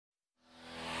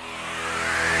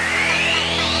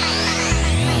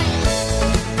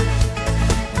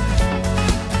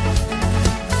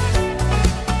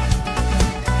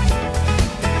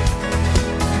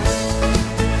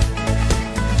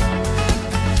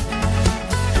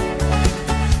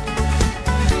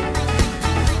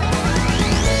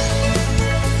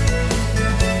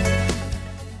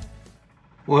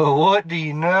do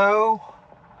you know?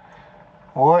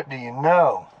 What do you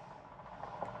know?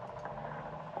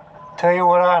 Tell you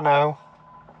what I know.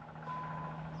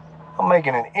 I'm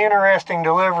making an interesting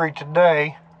delivery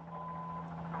today.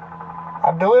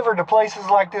 I've delivered to places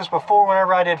like this before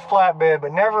whenever I did flatbed,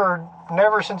 but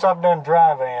never since I've done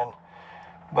dry van.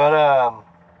 But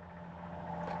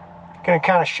gonna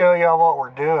kind of show y'all what we're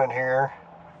doing here.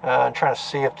 I'm trying to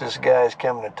see if this guy's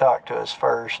coming to talk to us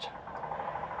first.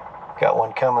 Got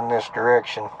one coming this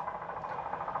direction.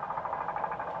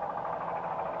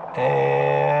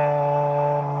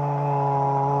 And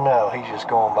no, he's just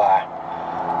going by.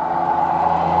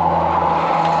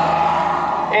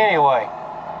 Anyway,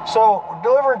 so we're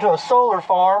delivering to a solar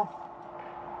farm.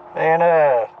 And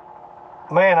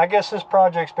man, I guess this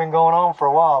project's been going on for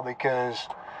a while because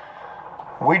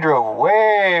we drove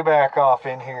way back off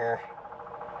in here.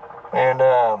 And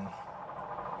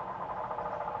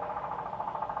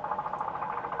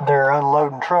they're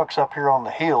unloading trucks up here on the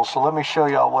hill. So let me show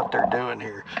y'all what they're doing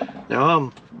here. Now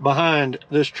I'm behind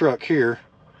this truck here.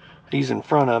 He's in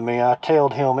front of me. I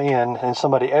tailed him in and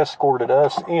somebody escorted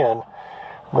us in.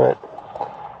 But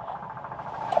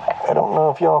I don't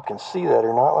know if y'all can see that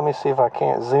or not. Let me see if I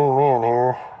can't zoom in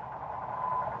here.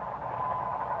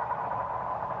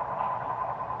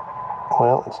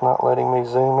 Well, it's not letting me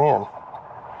zoom in.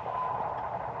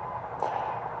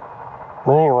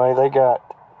 But anyway, they got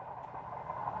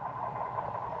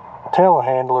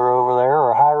telehandler over there,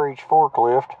 or a high reach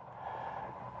forklift,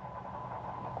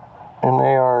 and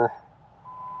they are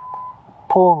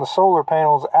pulling the solar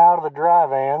panels out of the dry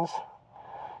vans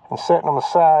and setting them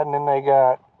aside. And then they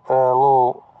got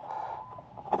little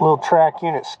track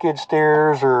unit skid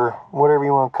steers, or whatever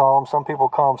you want to call them. Some people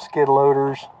call them skid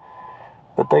loaders,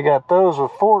 but they got those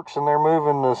with forks, and they're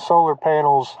moving the solar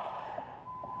panels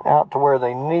out to where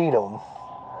they need them.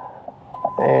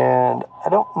 And I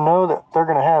don't know that they're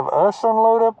going to have us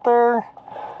unload up there,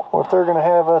 or if they're going to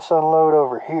have us unload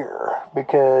over here,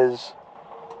 because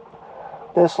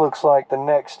this looks like the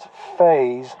next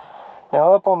phase.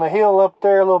 Now up on the hill up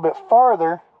there a little bit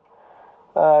farther,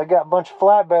 got a bunch of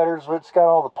flatbedders, but it's got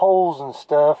all the poles and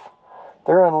stuff.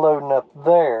 They're unloading up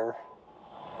there.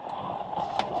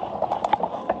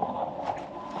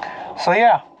 So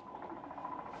yeah,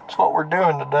 that's what we're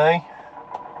doing today.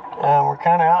 We're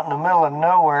kind of out in the middle of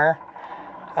nowhere.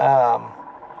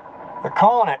 They're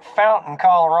calling it Fountain,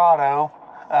 Colorado.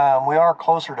 We are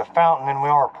closer to Fountain than we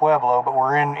are Pueblo, but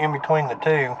we're in between the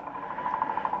two.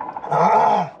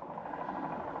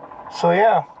 So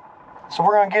yeah, so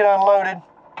we're gonna get unloaded,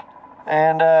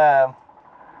 and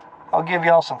I'll give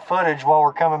y'all some footage while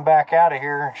we're coming back out of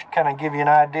here, kind of give you an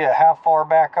idea how far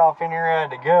back off in here I had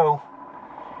to go.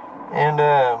 And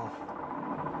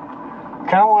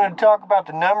kind of wanted to talk about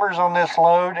the numbers on this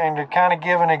load, and to kind of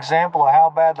give an example of how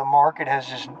bad the market has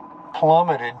just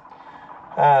plummeted.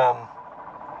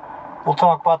 We'll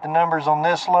talk about the numbers on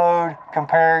this load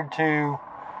compared to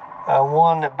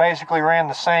one that basically ran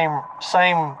the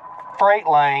same freight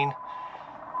lane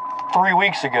 3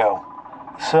 weeks ago.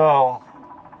 So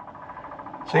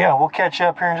yeah, we'll catch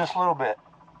up here in just a little bit.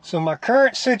 So my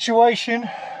current situation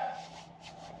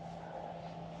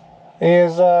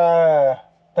is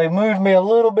they moved me a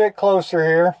little bit closer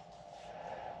here.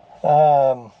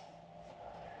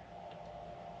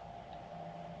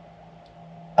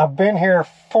 I've been here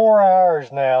 4 hours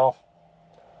now,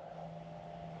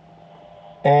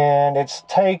 and it's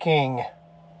taking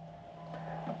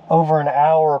over an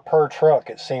hour per truck,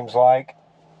 it seems like.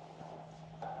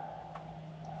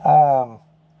 I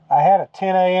had a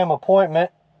 10 a.m.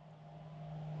 appointment,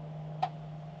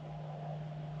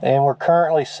 and we're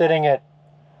currently sitting at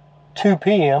 2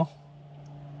 p.m.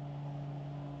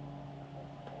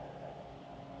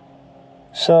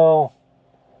 So,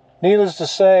 needless to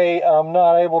say, I'm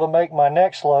not able to make my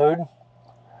next load.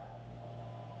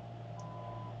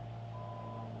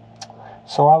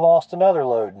 So I lost another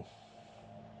load.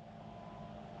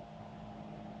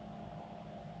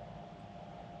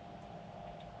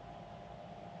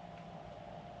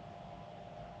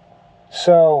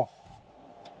 So,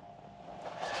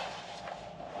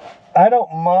 I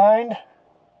don't mind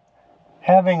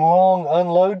having long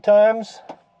unload times,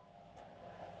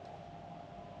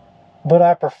 but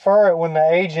I prefer it when the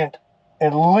agent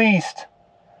at least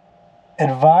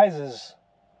advises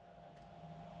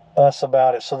us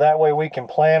about it, so that way we can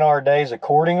plan our days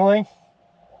accordingly.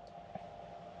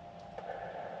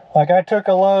 Like, I took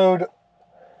a load,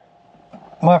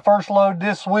 my first load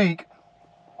this week.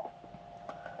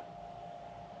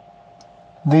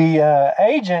 The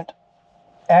agent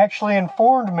actually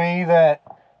informed me that,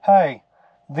 hey,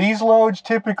 these loads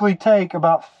typically take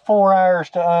about 4 hours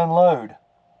to unload.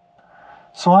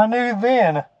 So I knew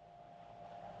then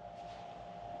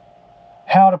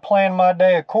how to plan my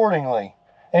day accordingly.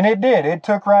 And it did. It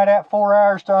took right at 4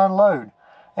 hours to unload.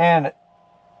 And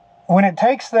when it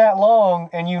takes that long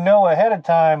and you know ahead of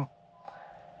time,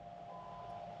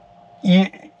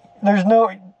 there's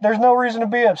no reason to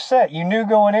be upset. You knew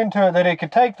going into it that it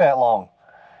could take that long.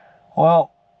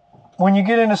 Well, when you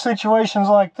get into situations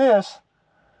like this,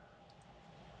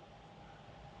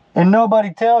 and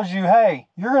nobody tells you, hey,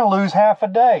 you're going to lose half a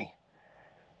day.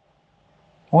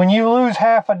 When you lose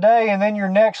half a day and then your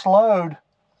next load,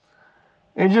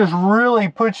 it just really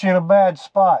puts you in a bad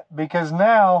spot, because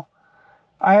now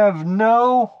I have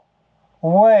no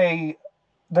way,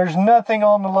 there's nothing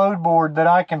on the load board that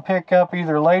I can pick up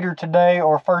either later today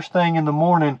or first thing in the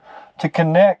morning to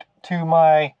connect to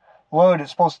my load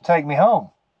that's supposed to take me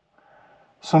home.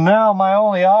 So now my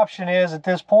only option is at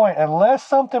this point, unless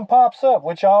something pops up,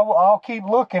 which I'll keep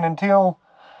looking until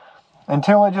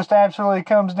it just absolutely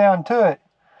comes down to it.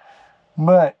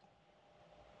 But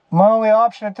my only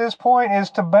option at this point is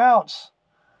to bounce.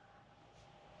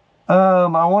 I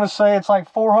want to say it's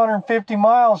like 450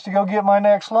 miles to go get my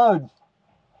next load.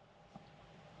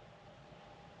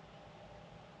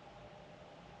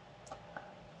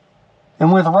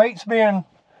 And with rates being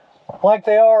like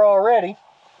they are already,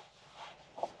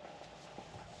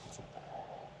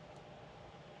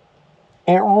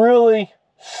 it really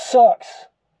sucks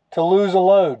to lose a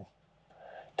load,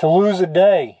 to lose a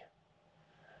day.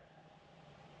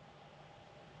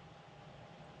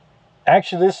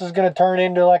 Actually, this is going to turn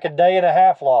into like a day and a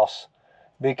half loss,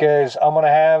 because I'm going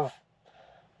to have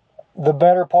the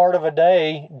better part of a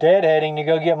day deadheading to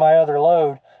go get my other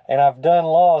load, and I've done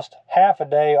lost half a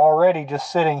day already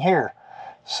just sitting here.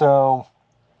 So,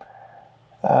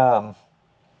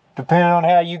 depending on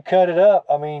how you cut it up,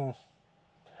 I mean,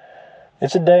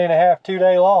 it's a day and a half, 2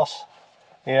 day loss,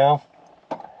 you know.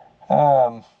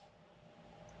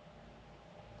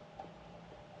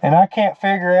 And I can't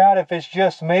figure out if it's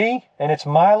just me and it's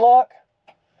my luck,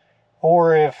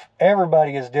 or if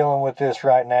everybody is dealing with this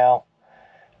right now.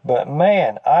 But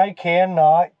man, I can't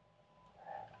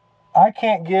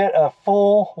get a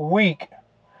full week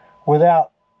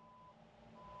without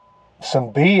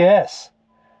some BS.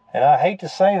 And I hate to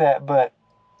say that, but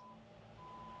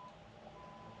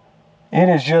it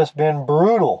has just been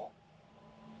brutal.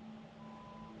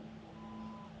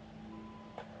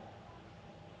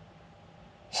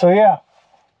 So yeah,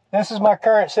 this is my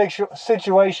current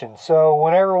situation. So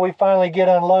whenever we finally get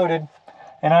unloaded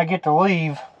and I get to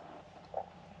leave,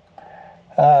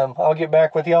 I'll get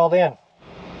back with y'all then.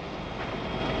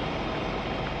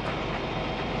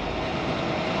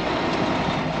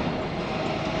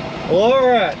 Well, all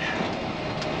right.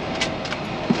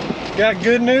 Got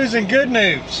good news and good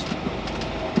news.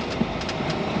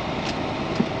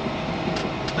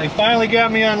 They finally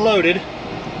got me unloaded.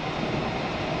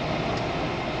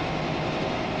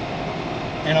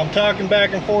 And I'm talking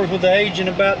back and forth with the agent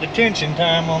about detention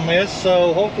time on this,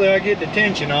 so hopefully I get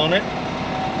detention on it.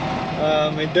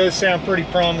 It does sound pretty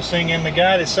promising, and the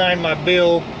guy that signed my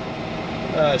bill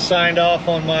signed off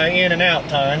on my in and out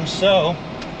times, so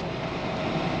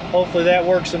hopefully that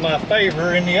works in my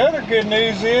favor. And the other good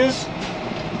news is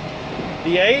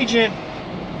the agent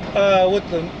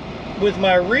with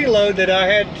my reload that I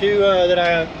had to that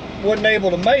I wasn't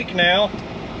able to make now,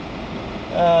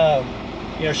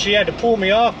 you know, she had to pull me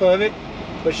off of it,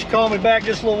 but she called me back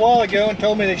just a little while ago and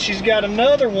told me that she's got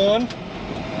another one,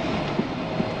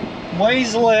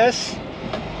 weighs less,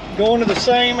 going to the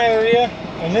same area,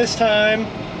 and this time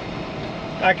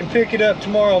I can pick it up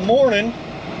tomorrow morning.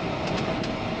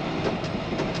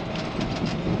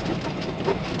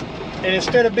 And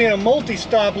instead of being a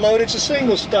multi-stop load, it's a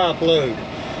single stop load.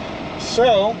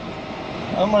 So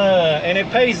I'm gonna, and it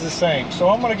pays the same, so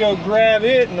I'm gonna go grab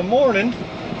it in the morning,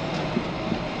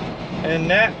 and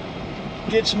that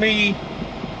gets me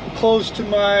close to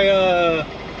my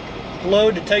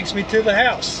load that takes me to the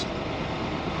house.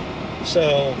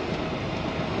 So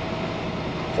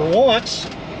for once,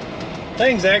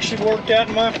 things actually worked out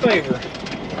in my favor.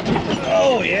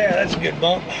 Oh yeah, that's a good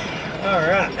bump. All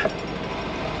right,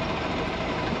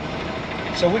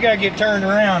 so we gotta get turned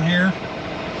around here,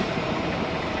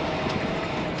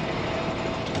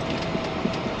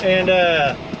 and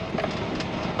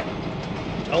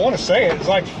I want to say it's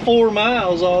like 4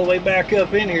 miles all the way back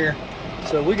up in here,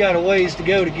 so we got a ways to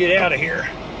go to get out of here.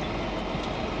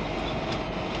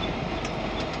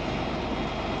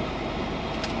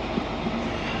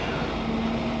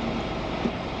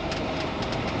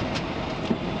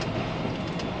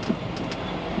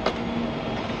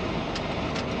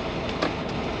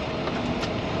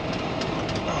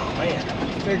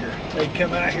 they'd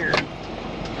come out here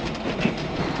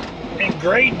and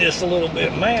grade this a little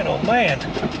bit. Man, oh man.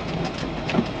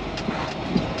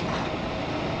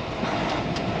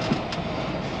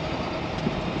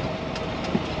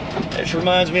 This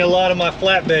reminds me a lot of my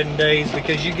flatbedding days,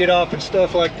 because you get off in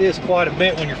stuff like this quite a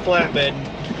bit when you're flatbedding.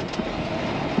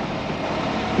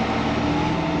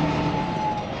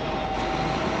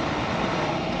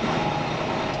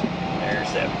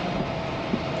 There's that.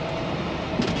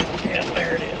 Yeah,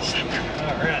 there it is.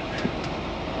 All right.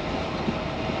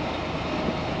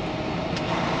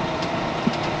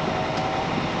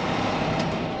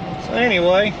 So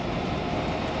anyway,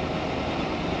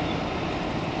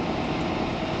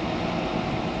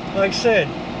 like I said,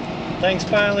 things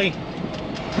finally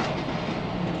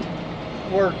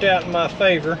worked out in my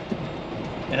favor,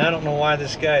 and I don't know why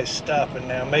this guy is stopping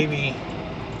now. Maybe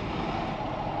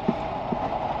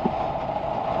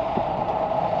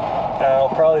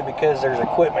probably because there's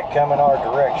equipment coming our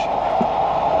direction.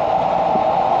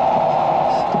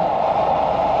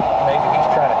 Maybe he's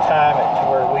trying to time it to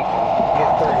where we can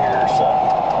get through here or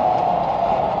something.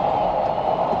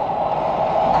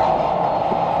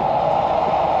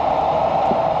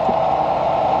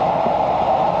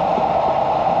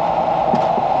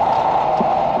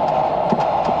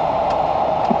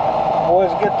 Boy,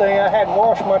 it's a good thing I hadn't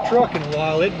washed my truck in a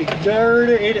while. It'd be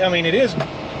dirty. I mean, it is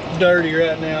dirty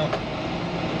right now.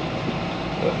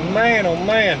 But man, oh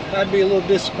man, I'd be a little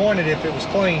disappointed if it was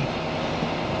clean,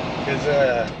 because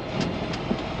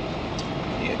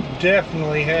it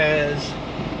definitely has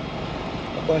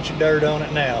a bunch of dirt on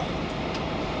it now.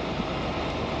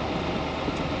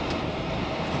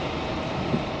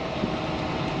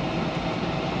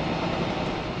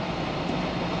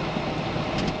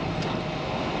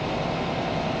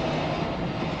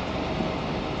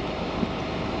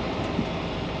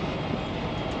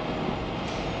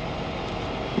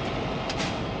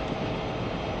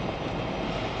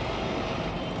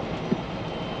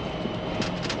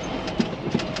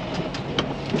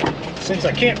 Since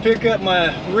I can't pick up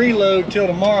my reload till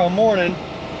tomorrow morning,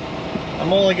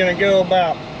 I'm only going to go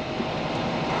about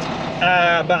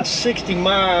 60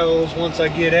 miles once I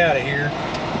get out of here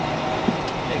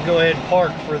and go ahead and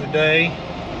park for the day.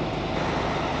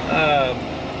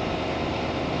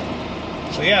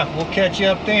 So yeah, we'll catch you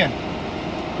up then.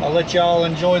 I'll let y'all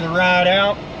enjoy the ride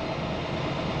out,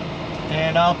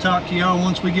 and I'll talk to y'all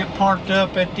once we get parked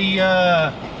up at the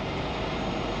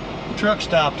truck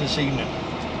stop this evening.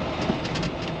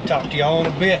 Talk to y'all in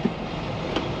a bit.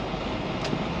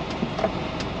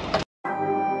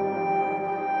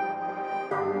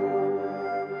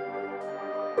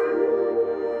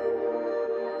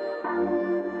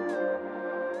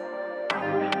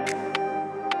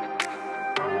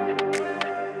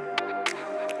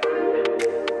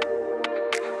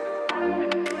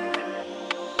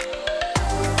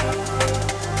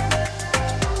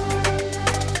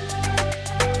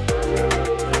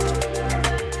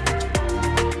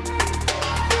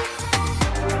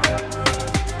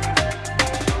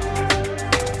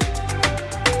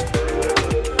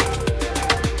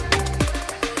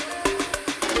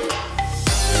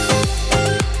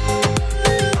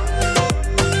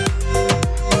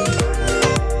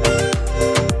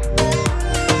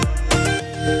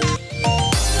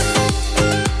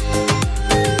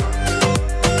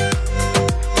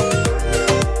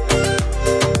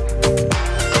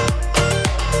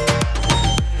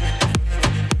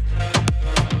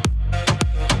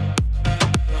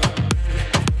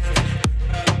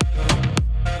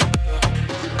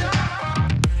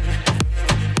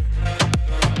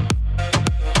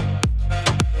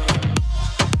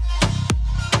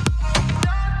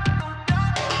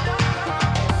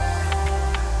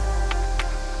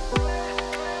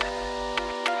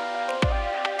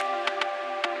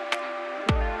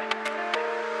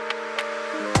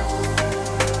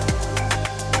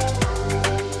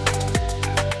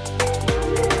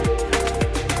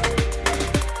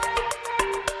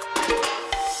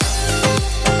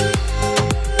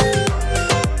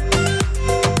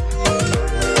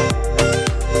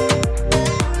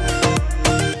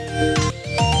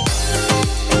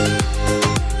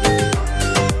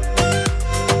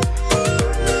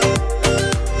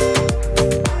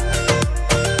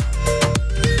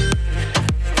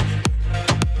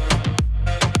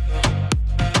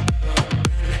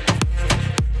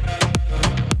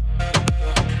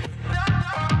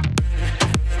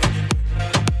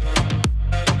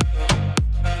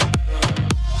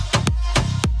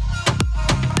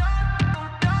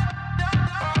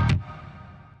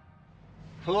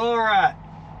 Well, all right.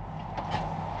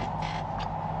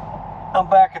 I'm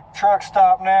back at the truck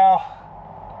stop now.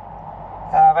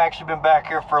 I've actually been back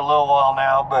here for a little while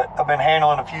now, but I've been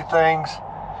handling a few things.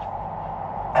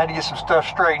 Had to get some stuff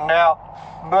straightened out.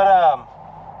 But,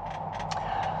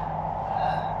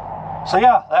 so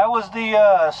yeah, that was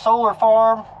the solar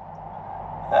farm.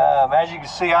 As you can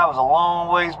see, I was a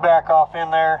long ways back off in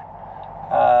there.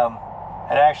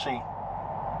 It actually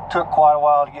took quite a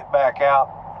while to get back out.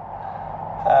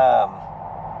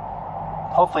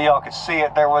 Hopefully y'all could see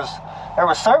it. There was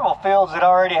several fields that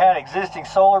already had existing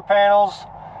solar panels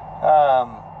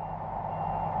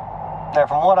that,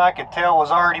 from what I could tell, was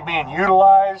already being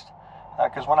utilized.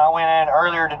 Because when I went in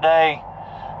earlier today,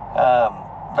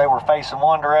 they were facing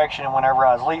one direction, and whenever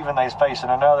I was leaving, they was facing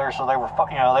another. So they were,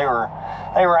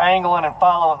 they were angling and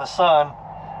following the sun.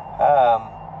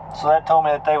 So that told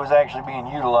me that they was actually being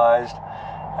utilized.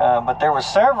 But there were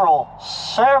several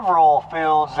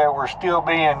fields that were still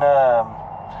being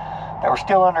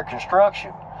under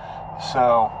construction.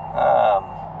 So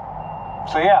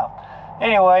yeah.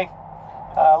 Anyway,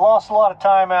 I lost a lot of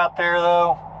time out there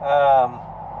though.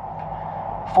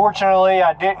 Fortunately,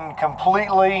 I didn't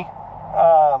completely.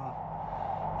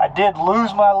 I did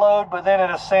lose my load, but then in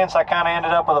a sense, I kind of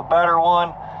ended up with a better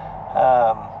one.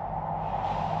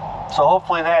 So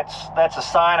hopefully that's a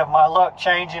sign of my luck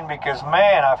changing, because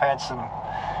man, I've had some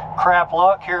crap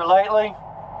luck here lately.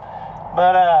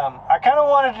 But I kind of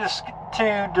wanted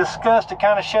to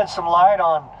kind of shed some light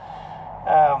on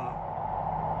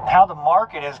how the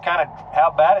market is how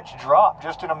bad it's dropped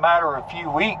just in a matter of a few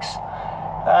weeks.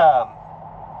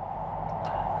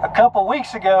 A couple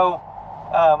weeks ago,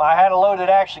 I had a load that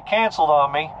actually canceled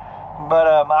on me, but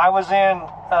I was in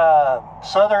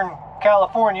Southern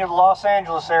California, the Los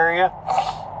Angeles area,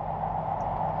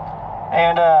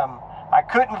 and I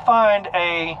couldn't find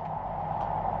a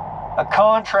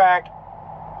contract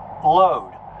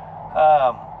load.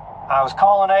 I was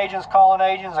calling agents.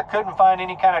 I couldn't find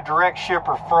any kind of direct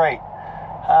shipper freight.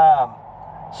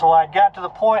 So I got to the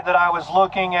point that I was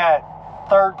looking at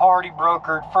third-party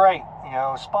brokered freight,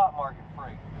 spot market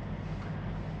freight.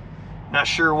 Not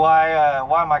sure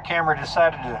why my camera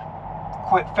decided to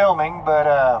quit filming, but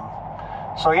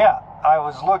so yeah, I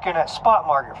was looking at spot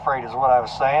market freight is what I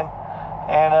was saying,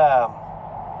 and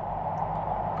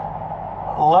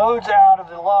loads out of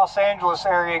the Los Angeles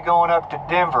area going up to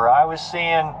Denver, I was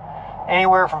seeing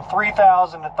anywhere from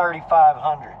 3,000 to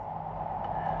 3,500.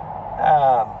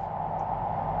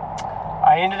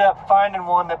 I ended up finding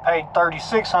one that paid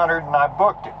 3,600, and I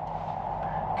booked it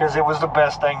because it was the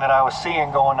best thing that I was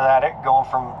seeing going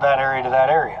from that area to that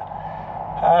area.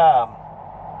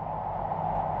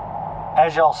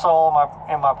 As y'all saw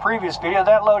in my previous video,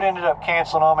 that load ended up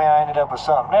canceling on me. I ended up with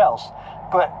something else.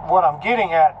 But what I'm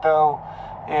getting at, though,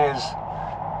 is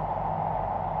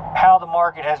how the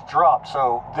market has dropped.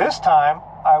 So this time,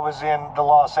 I was in the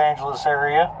Los Angeles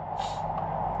area.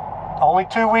 Only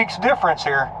 2 weeks difference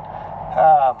here.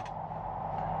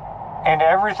 And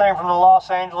everything from the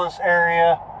Los Angeles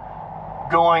area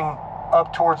going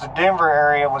up towards the Denver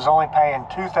area was only paying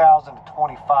 $2,000 to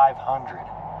 $2,500.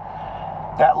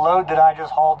 That load that I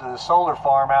just hauled to the solar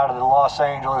farm out of the Los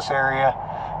Angeles area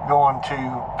going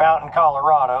to Fountain,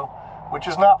 Colorado, which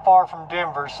is not far from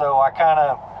Denver, so I kind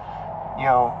of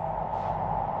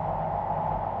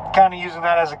using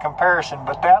that as a comparison,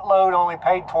 but that load only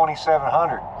paid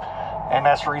 $2,700, and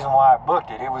that's the reason why I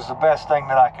booked it. It was the best thing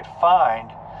that I could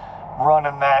find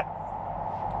running that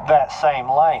same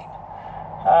lane.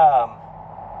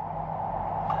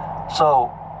 So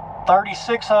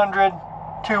 3,600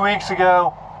 2 weeks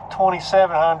ago,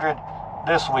 2,700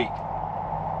 this week.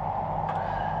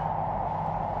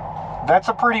 That's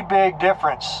a pretty big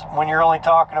difference when you're only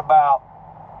talking about,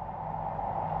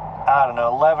 I don't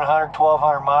know, 1,100,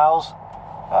 1,200 miles.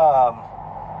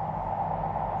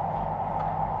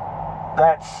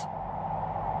 That's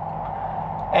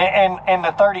and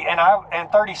the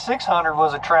 3,600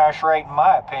 was a trash rate in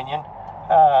my opinion.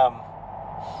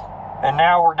 And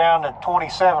now we're down to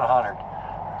 2,700.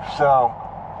 So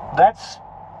that's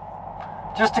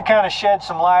just to kind of shed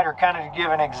some light, or kind of to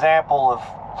give an example of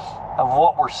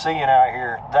what we're seeing out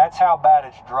here. That's how bad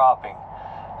it's dropping.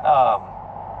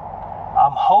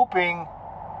 I'm hoping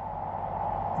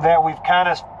that we've kind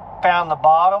of found the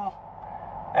bottom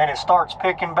and it starts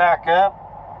picking back up,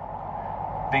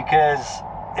 because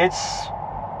it's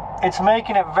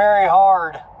making it very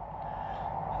hard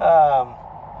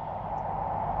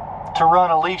to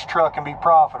run a lease truck and be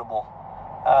profitable.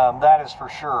 That is for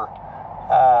sure.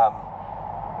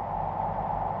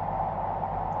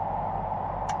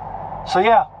 So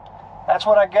yeah, that's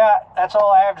what I got. That's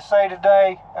all I have to say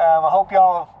today. I hope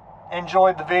y'all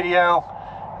enjoyed the video.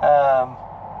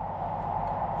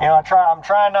 you know, I'm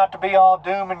trying not to be all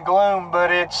doom and gloom,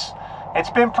 but it's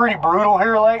been pretty brutal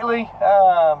here lately.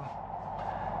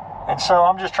 And so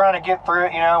I'm just trying to get through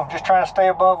it, you know, just trying to stay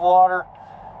above water,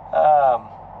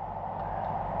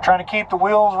 trying to keep the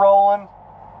wheels rolling,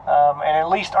 and at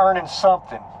least earning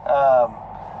something.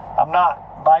 I'm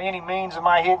not, by any means, am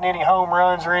I hitting any home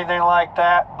runs or anything like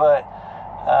that, but,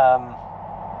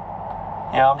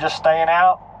 you know, I'm just staying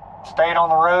out, staying on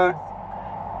the road,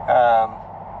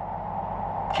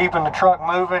 keeping the truck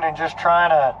moving, and just trying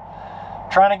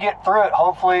to get through it.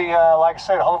 Hopefully, like I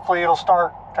said, hopefully it'll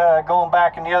start going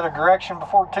back in the other direction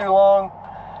before too long.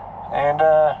 And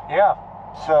yeah,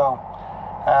 so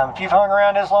if you've hung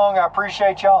around this long, I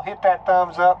appreciate y'all. Hit that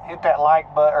thumbs up, hit that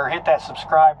like button, or hit that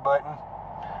subscribe button.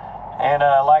 And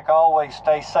like always,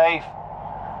 stay safe,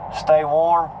 stay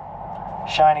warm,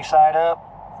 shiny side up,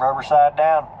 rubber side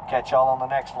down. Catch y'all on the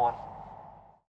next one.